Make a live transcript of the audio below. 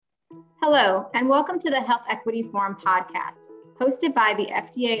Hello, and welcome to the Health Equity Forum podcast, hosted by the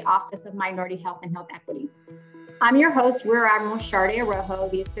FDA Office of Minority Health and Health Equity. I'm your host, Rear Admiral Sharday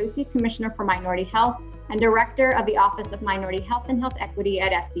Arrojo, the Associate Commissioner for Minority Health and Director of the Office of Minority Health and Health Equity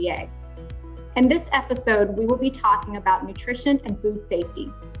at FDA. In this episode, we will be talking about nutrition and food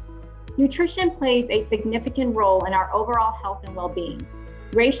safety. Nutrition plays a significant role in our overall health and well-being.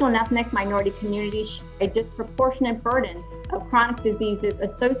 Racial and ethnic minority communities share a disproportionate burden of chronic diseases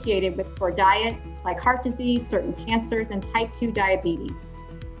associated with poor diet, like heart disease, certain cancers, and type 2 diabetes.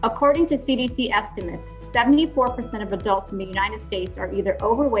 According to CDC estimates, 74% of adults in the United States are either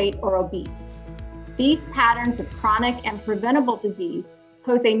overweight or obese. These patterns of chronic and preventable disease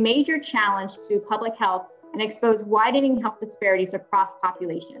pose a major challenge to public health and expose widening health disparities across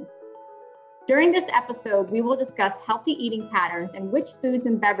populations. During this episode, we will discuss healthy eating patterns and which foods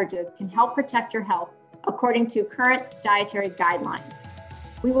and beverages can help protect your health according to current dietary guidelines.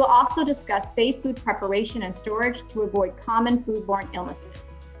 We will also discuss safe food preparation and storage to avoid common foodborne illnesses.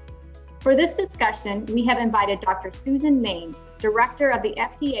 For this discussion, we have invited Dr. Susan Main, Director of the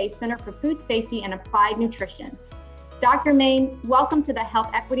FDA Center for Food Safety and Applied Nutrition. Dr. Main, welcome to the Health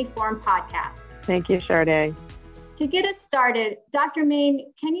Equity Forum podcast. Thank you, Sharday. To get us started, Dr.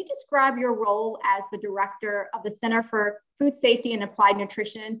 Main, can you describe your role as the Director of the Center for Food Safety and Applied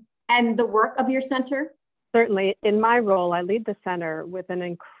Nutrition and the work of your center? Certainly. In my role, I lead the center with an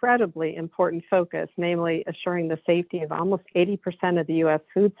incredibly important focus, namely assuring the safety of almost 80% of the U.S.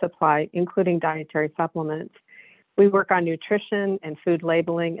 food supply, including dietary supplements. We work on nutrition and food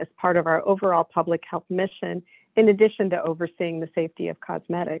labeling as part of our overall public health mission, in addition to overseeing the safety of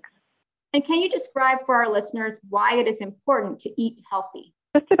cosmetics. And can you describe for our listeners why it is important to eat healthy?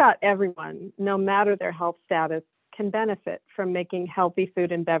 Just about everyone, no matter their health status, can benefit from making healthy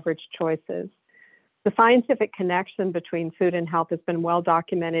food and beverage choices. The scientific connection between food and health has been well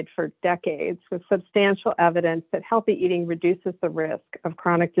documented for decades, with substantial evidence that healthy eating reduces the risk of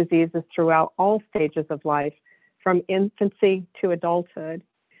chronic diseases throughout all stages of life, from infancy to adulthood.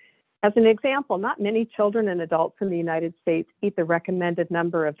 As an example, not many children and adults in the United States eat the recommended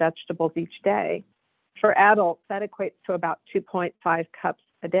number of vegetables each day. For adults, that equates to about 2.5 cups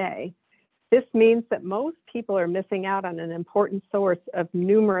a day. This means that most people are missing out on an important source of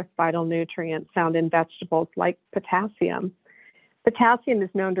numerous vital nutrients found in vegetables, like potassium. Potassium is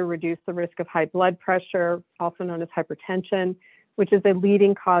known to reduce the risk of high blood pressure, also known as hypertension, which is a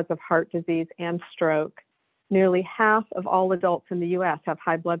leading cause of heart disease and stroke. Nearly half of all adults in the U.S. have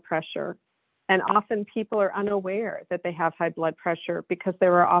high blood pressure, and often people are unaware that they have high blood pressure because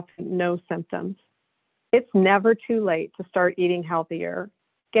there are often no symptoms. It's never too late to start eating healthier.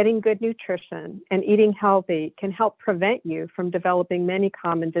 Getting good nutrition and eating healthy can help prevent you from developing many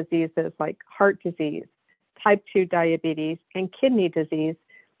common diseases like heart disease, type 2 diabetes, and kidney disease,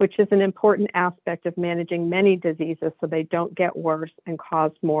 which is an important aspect of managing many diseases so they don't get worse and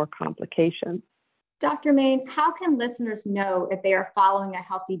cause more complications. Dr. Main, how can listeners know if they are following a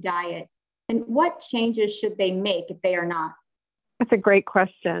healthy diet, and what changes should they make if they are not? That's a great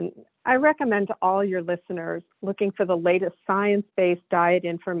question. I recommend to all your listeners looking for the latest science-based diet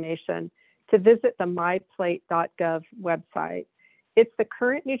information to visit the myplate.gov website. It's the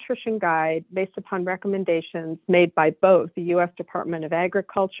current nutrition guide based upon recommendations made by both the U.S. Department of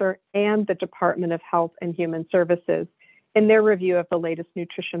Agriculture and the Department of Health and Human Services in their review of the latest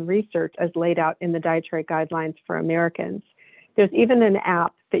nutrition research as laid out in the Dietary Guidelines for Americans. There's even an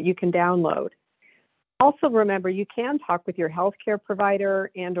app that you can download. Also remember, you can talk with your healthcare provider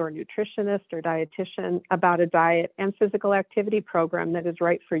and or nutritionist or dietitian about a diet and physical activity program that is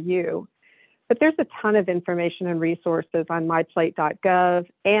right for you. But there's a ton of information and resources on myplate.gov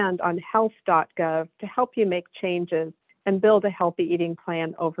and on health.gov to help you make changes and build a healthy eating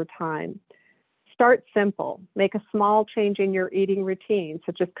plan over time. Start simple. Make a small change in your eating routine,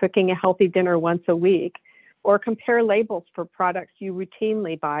 such as cooking a healthy dinner once a week, or compare labels for products you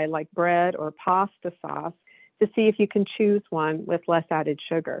routinely buy, like bread or pasta sauce, to see if you can choose one with less added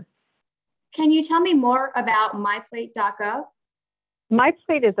sugar. Can you tell me more about myplate.gov?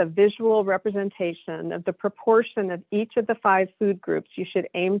 MyPlate is a visual representation of the proportion of each of the 5 food groups you should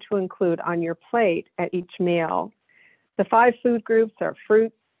aim to include on your plate at each meal. The 5 food groups are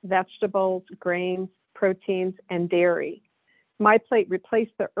fruits, vegetables, grains, proteins, and dairy. MyPlate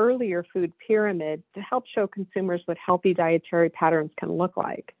replaced the earlier food pyramid to help show consumers what healthy dietary patterns can look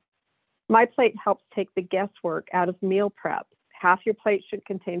like. MyPlate helps take the guesswork out of meal prep. Half your plate should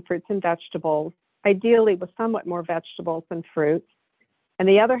contain fruits and vegetables, ideally with somewhat more vegetables than fruits. And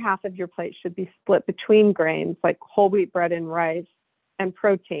the other half of your plate should be split between grains like whole wheat bread and rice, and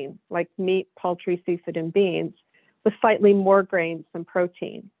protein like meat, poultry, seafood, and beans, with slightly more grains than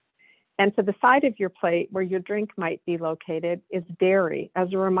protein. And to the side of your plate where your drink might be located is dairy,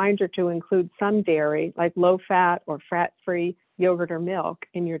 as a reminder to include some dairy, like low-fat or fat-free yogurt or milk,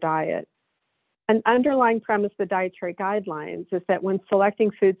 in your diet. An underlying premise of the dietary guidelines is that when selecting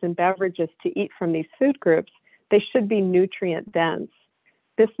foods and beverages to eat from these food groups, they should be nutrient dense.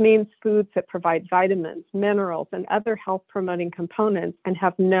 This means foods that provide vitamins, minerals, and other health-promoting components and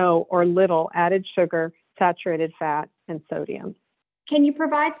have no or little added sugar, saturated fat, and sodium. Can you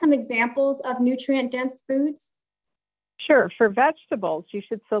provide some examples of nutrient-dense foods? Sure. For vegetables, you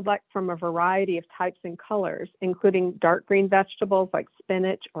should select from a variety of types and colors, including dark green vegetables like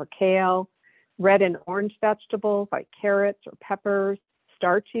spinach or kale, red and orange vegetables like carrots or peppers,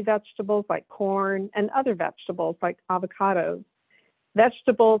 starchy vegetables like corn, and other vegetables like avocados.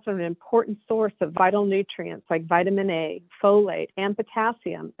 Vegetables are an important source of vital nutrients like vitamin A, folate, and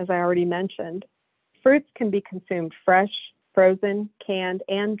potassium, as I already mentioned. Fruits can be consumed fresh, frozen, canned,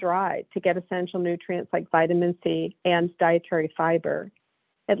 and dried to get essential nutrients like vitamin C and dietary fiber.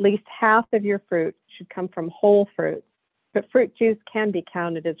 At least half of your fruit should come from whole fruits, but fruit juice can be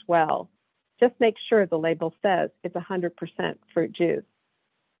counted as well. Just make sure the label says it's 100% fruit juice.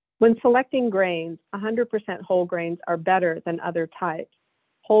 When selecting grains, 100% whole grains are better than other types.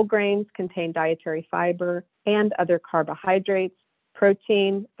 Whole grains contain dietary fiber and other carbohydrates,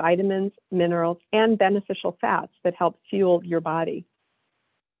 protein, vitamins, minerals, and beneficial fats that help fuel your body.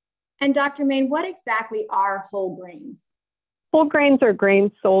 And Dr. Main, what exactly are whole grains? Whole grains are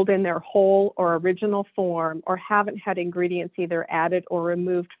grains sold in their whole or original form or haven't had ingredients either added or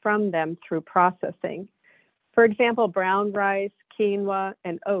removed from them through processing. For example, brown rice, quinoa,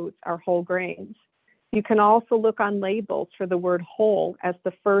 and oats are whole grains. You can also look on labels for the word whole as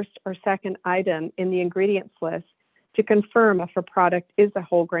the first or second item in the ingredients list to confirm if a product is a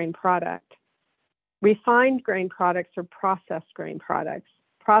whole grain product. Refined grain products are processed grain products.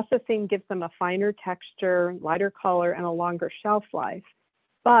 Processing gives them a finer texture, lighter color, and a longer shelf life.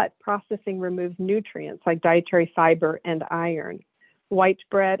 But processing removes nutrients like dietary fiber and iron. White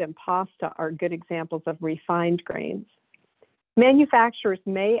bread and pasta are good examples of refined grains. Manufacturers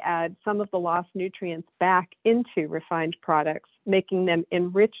may add some of the lost nutrients back into refined products, making them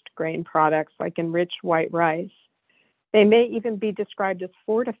enriched grain products like enriched white rice. They may even be described as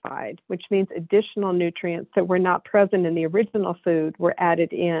fortified, which means additional nutrients that were not present in the original food were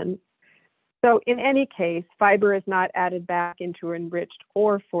added in. So in any case, fiber is not added back into enriched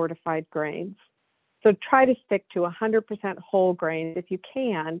or fortified grains. So try to stick to 100% whole grains if you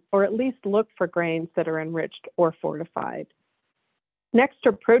can, or at least look for grains that are enriched or fortified. Next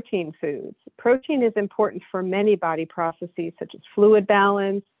are protein foods. Protein is important for many body processes such as fluid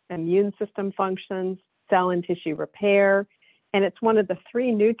balance, immune system functions, cell and tissue repair, and it's one of the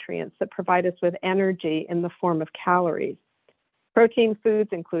 3 nutrients that provide us with energy in the form of calories. Protein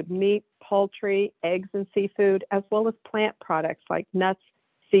foods include meat, poultry, eggs, and seafood, as well as plant products like nuts,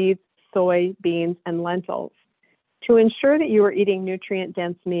 seeds, soy, beans, and lentils. To ensure that you are eating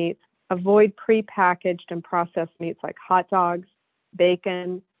nutrient-dense meats, avoid prepackaged and processed meats like hot dogs,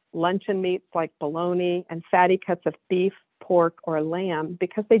 bacon, luncheon meats like bologna, and fatty cuts of beef, pork, or lamb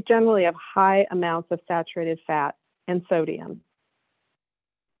because they generally have high amounts of saturated fat and sodium.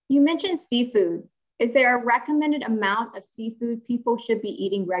 You mentioned seafood. Is there a recommended amount of seafood people should be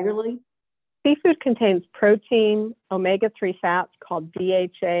eating regularly? Seafood contains protein, omega-3 fats called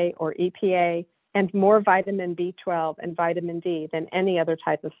DHA or EPA, and more vitamin B12 and vitamin D than any other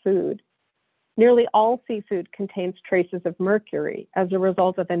type of food. Nearly all seafood contains traces of mercury as a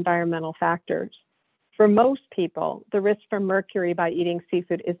result of environmental factors. For most people, the risk from mercury by eating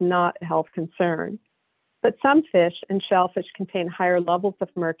seafood is not a health concern. But some fish and shellfish contain higher levels of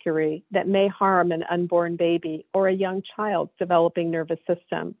mercury that may harm an unborn baby or a young child's developing nervous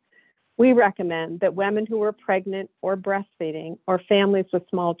system. We recommend that women who are pregnant or breastfeeding or families with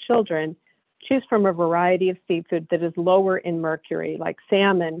small children choose from a variety of seafood that is lower in mercury, like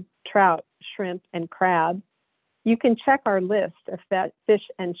salmon, trout, shrimp, and crab. You can check our list of fish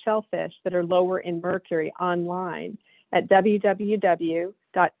and shellfish that are lower in mercury online at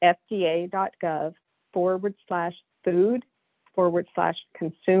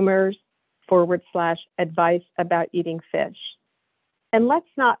www.fda.gov/food/consumers/advice about eating fish. And let's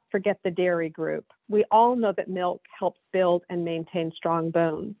not forget the dairy group. We all know that milk helps build and maintain strong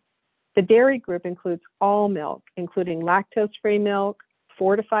bones. The dairy group includes all milk, including lactose-free milk,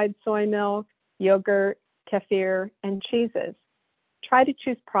 fortified soy milk, yogurt, kefir, and cheeses. Try to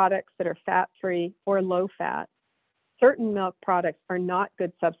choose products that are fat-free or low-fat. Certain milk products are not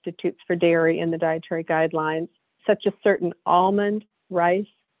good substitutes for dairy in the dietary guidelines, such as certain almond, rice,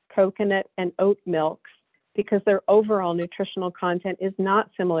 coconut, and oat milks, because their overall nutritional content is not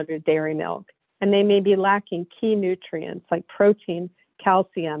similar to dairy milk, and they may be lacking key nutrients like protein,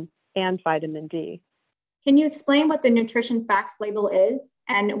 calcium, and vitamin D. Can you explain what the nutrition facts label is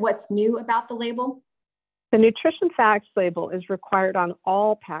and what's new about the label? The nutrition facts label is required on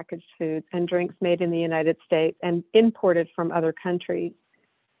all packaged foods and drinks made in the United States and imported from other countries.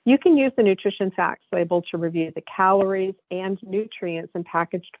 You can use the nutrition facts label to review the calories and nutrients in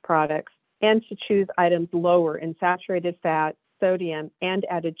packaged products and to choose items lower in saturated fat, sodium, and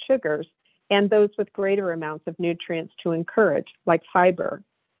added sugars, and those with greater amounts of nutrients to encourage, like fiber.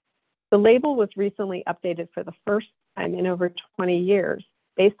 The label was recently updated for the first time in over 20 years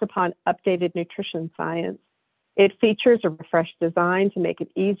based upon updated nutrition science. It features a refreshed design to make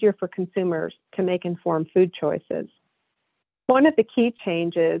it easier for consumers to make informed food choices. One of the key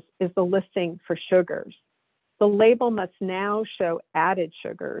changes is the listing for sugars. The label must now show added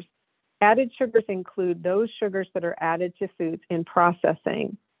sugars. Added sugars include those sugars that are added to foods in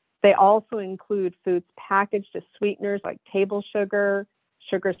processing. They also include foods packaged as sweeteners like table sugar,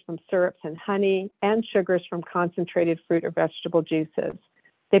 sugars from syrups and honey, and sugars from concentrated fruit or vegetable juices.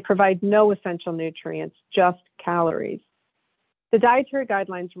 They provide no essential nutrients, just calories. The dietary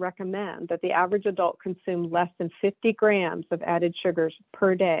guidelines recommend that the average adult consume less than 50 grams of added sugars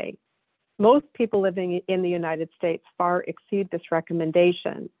per day. Most people living in the United States far exceed this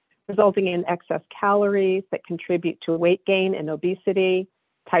recommendation, resulting in excess calories that contribute to weight gain and obesity,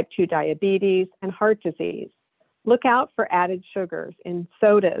 type 2 diabetes, and heart disease. Look out for added sugars in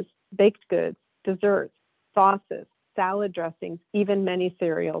sodas, baked goods, desserts, sauces, salad dressings, even many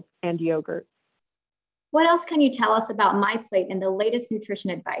cereals and yogurt. What else can you tell us about MyPlate and the latest nutrition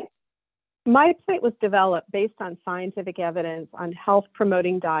advice? MyPlate was developed based on scientific evidence on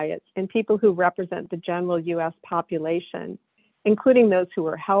health-promoting diets in people who represent the general U.S. population, including those who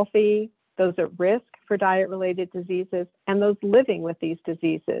are healthy, those at risk for diet-related diseases, and those living with these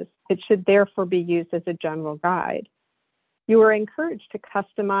diseases. It should therefore be used as a general guide. You are encouraged to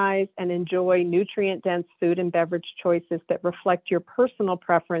customize and enjoy nutrient-dense food and beverage choices that reflect your personal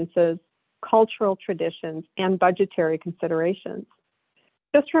preferences, cultural traditions, and budgetary considerations.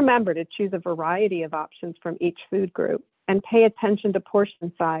 Just remember to choose a variety of options from each food group and pay attention to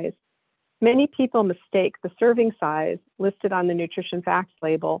portion size. Many people mistake the serving size listed on the nutrition facts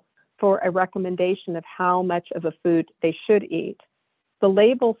label for a recommendation of how much of a food they should eat. The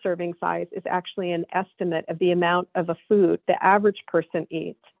label serving size is actually an estimate of the amount of a food the average person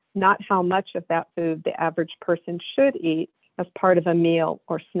eats, not how much of that food the average person should eat as part of a meal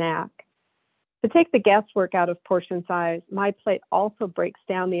or snack. To take the guesswork out of portion size, MyPlate also breaks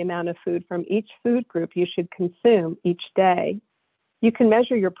down the amount of food from each food group you should consume each day. You can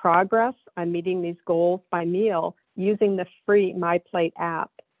measure your progress on meeting these goals by meal using the free MyPlate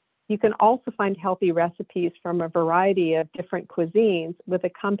app. You can also find healthy recipes from a variety of different cuisines with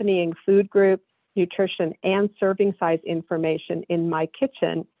accompanying food group, nutrition, and serving size information in My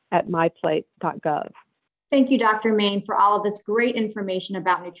Kitchen at myplate.gov. Thank you, Dr. Main, for all of this great information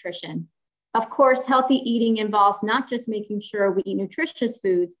about nutrition. Of course, healthy eating involves not just making sure we eat nutritious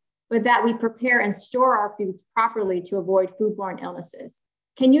foods, but that we prepare and store our foods properly to avoid foodborne illnesses.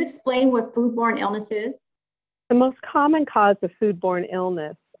 Can you explain what foodborne illness is? The most common cause of foodborne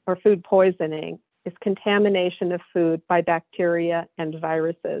illness or food poisoning is contamination of food by bacteria and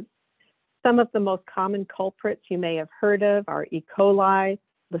viruses. Some of the most common culprits you may have heard of are E. coli,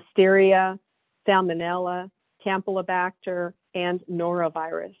 Listeria, Salmonella, Campylobacter, and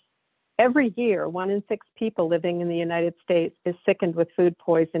norovirus. Every year, 1 in 6 people living in the United States is sickened with food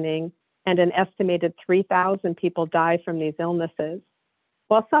poisoning, and an estimated 3,000 people die from these illnesses.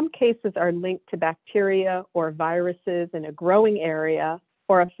 While some cases are linked to bacteria or viruses in a growing area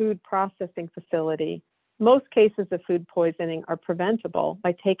or a food processing facility, most cases of food poisoning are preventable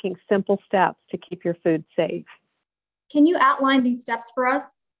by taking simple steps to keep your food safe. Can you outline these steps for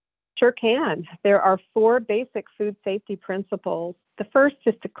us? Sure can. There are 4 basic food safety principles. The first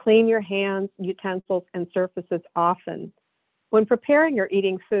is to clean your hands, utensils, and surfaces often. When preparing or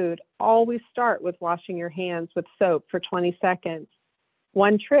eating food, always start with washing your hands with soap for 20 seconds.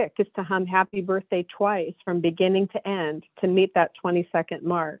 One trick is to hum happy birthday twice from beginning to end to meet that 20-second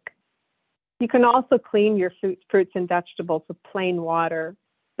mark. You can also clean your fruits and vegetables with plain water,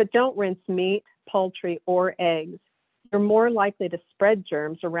 but don't rinse meat, poultry, or eggs. You're more likely to spread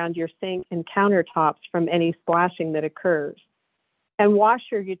germs around your sink and countertops from any splashing that occurs. And wash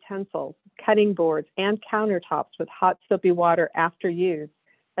your utensils, cutting boards, and countertops with hot soapy water after use,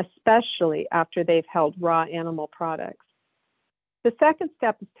 especially after they've held raw animal products. The second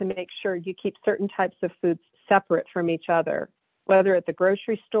step is to make sure you keep certain types of foods separate from each other. whether at the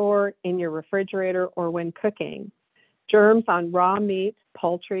grocery store, in your refrigerator, or when cooking. Germs on raw meat,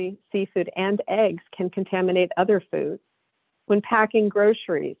 poultry, seafood, and eggs can contaminate other foods. When packing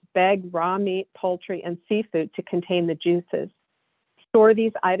groceries, bag raw meat, poultry, and seafood to contain the juices. Store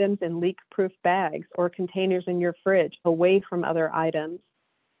these items in leak-proof bags or containers in your fridge away from other items.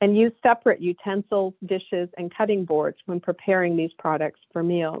 And use separate utensils, dishes, and cutting boards when preparing these products for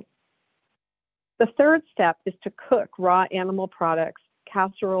meals. The third step is to cook raw animal products,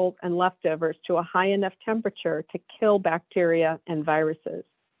 casseroles, and leftovers to a high enough temperature to kill bacteria and viruses.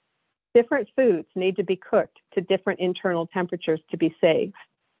 Different foods need to be cooked to different internal temperatures to be safe.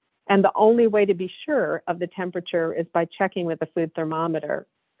 And the only way to be sure of the temperature is by checking with a food thermometer.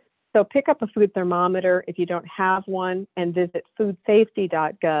 So pick up a food thermometer if you don't have one and visit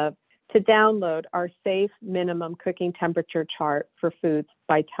foodsafety.gov to download our safe minimum cooking temperature chart for foods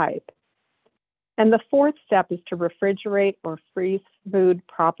by type. And the fourth step is to refrigerate or freeze food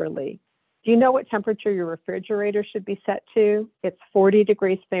properly. Do you know what temperature your refrigerator should be set to? It's 40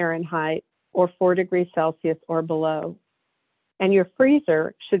 degrees Fahrenheit or 4 degrees Celsius or below. And your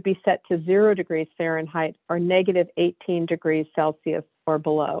freezer should be set to 0 degrees Fahrenheit or negative 18 degrees Celsius or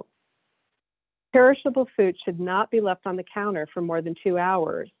below. Perishable food should not be left on the counter for more than 2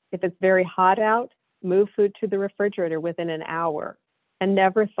 hours. If it's very hot out, move food to the refrigerator within an hour. And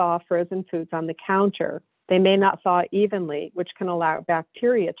never thaw frozen foods on the counter. They may not thaw evenly, which can allow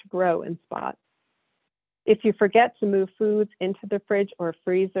bacteria to grow in spots. If you forget to move foods into the fridge or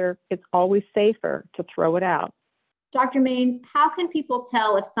freezer, it's always safer to throw it out. Dr. Main, how can people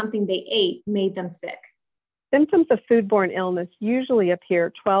tell if something they ate made them sick? Symptoms of foodborne illness usually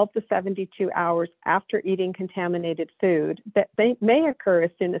appear 12 to 72 hours after eating contaminated food, but they may occur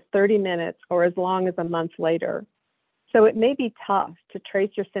as soon as 30 minutes or as long as a month later. So it may be tough to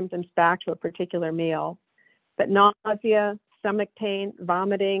trace your symptoms back to a particular meal, but nausea, stomach pain,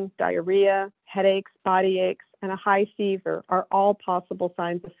 vomiting, diarrhea, headaches, body aches, and a high fever are all possible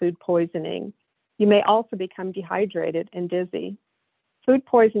signs of food poisoning. You may also become dehydrated and dizzy. Food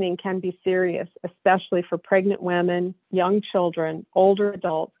poisoning can be serious, especially for pregnant women, young children, older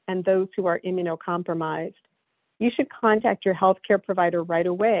adults, and those who are immunocompromised. You should contact your healthcare provider right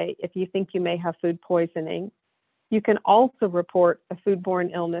away if you think you may have food poisoning. You can also report a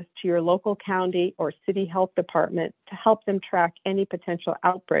foodborne illness to your local county or city health department to help them track any potential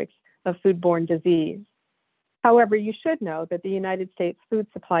outbreaks of foodborne disease. However, you should know that the United States food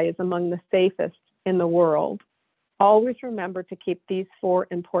supply is among the safest in the world. Always remember to keep these 4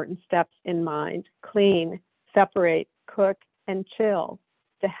 important steps in mind: clean, separate, cook, and chill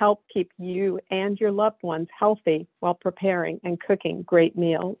to help keep you and your loved ones healthy while preparing and cooking great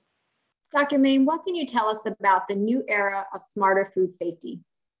meals. Dr. Main, what can you tell us about the new era of smarter food safety?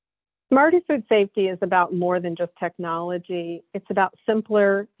 Smarter food safety is about more than just technology. It's about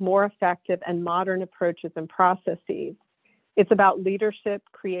simpler, more effective, and modern approaches and processes. It's about leadership,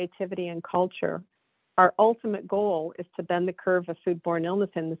 creativity, and culture. Our ultimate goal is to bend the curve of foodborne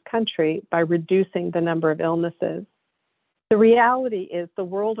illness in this country by reducing the number of illnesses. The reality is the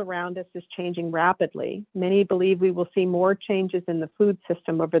world around us is changing rapidly. Many believe we will see more changes in the food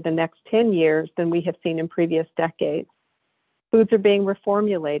system over the next 10 years than we have seen in previous decades. Foods are being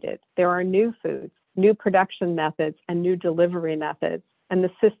reformulated. There are new foods, new production methods, and new delivery methods, and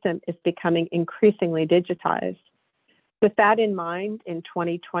the system is becoming increasingly digitized. With that in mind, in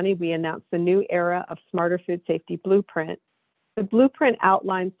 2020, we announced the new era of Smarter Food Safety Blueprint. The blueprint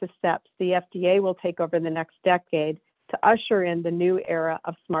outlines the steps the FDA will take over the next decade to usher in the new era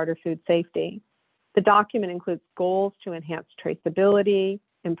of smarter food safety. The document includes goals to enhance traceability,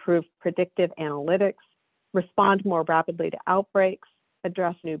 improve predictive analytics, respond more rapidly to outbreaks,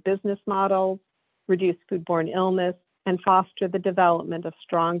 address new business models, reduce foodborne illness, and foster the development of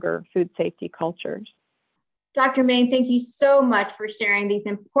stronger food safety cultures. Dr. Main, thank you so much for sharing these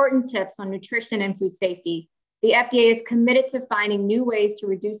important tips on nutrition and food safety. The FDA is committed to finding new ways to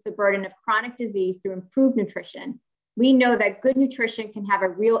reduce the burden of chronic disease through improved nutrition. We know that good nutrition can have a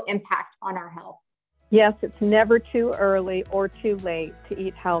real impact on our health. Yes, it's never too early or too late to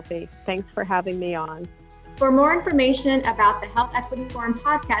eat healthy. Thanks for having me on. For more information about the Health Equity Forum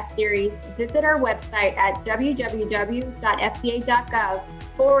podcast series, visit our website at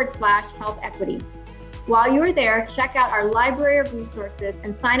www.fda.gov/health equity. While you are there, check out our library of resources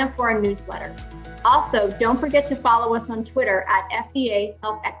and sign up for our newsletter. Also, don't forget to follow us on Twitter at FDA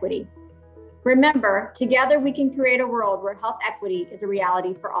Health Equity. Remember, together we can create a world where health equity is a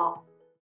reality for all.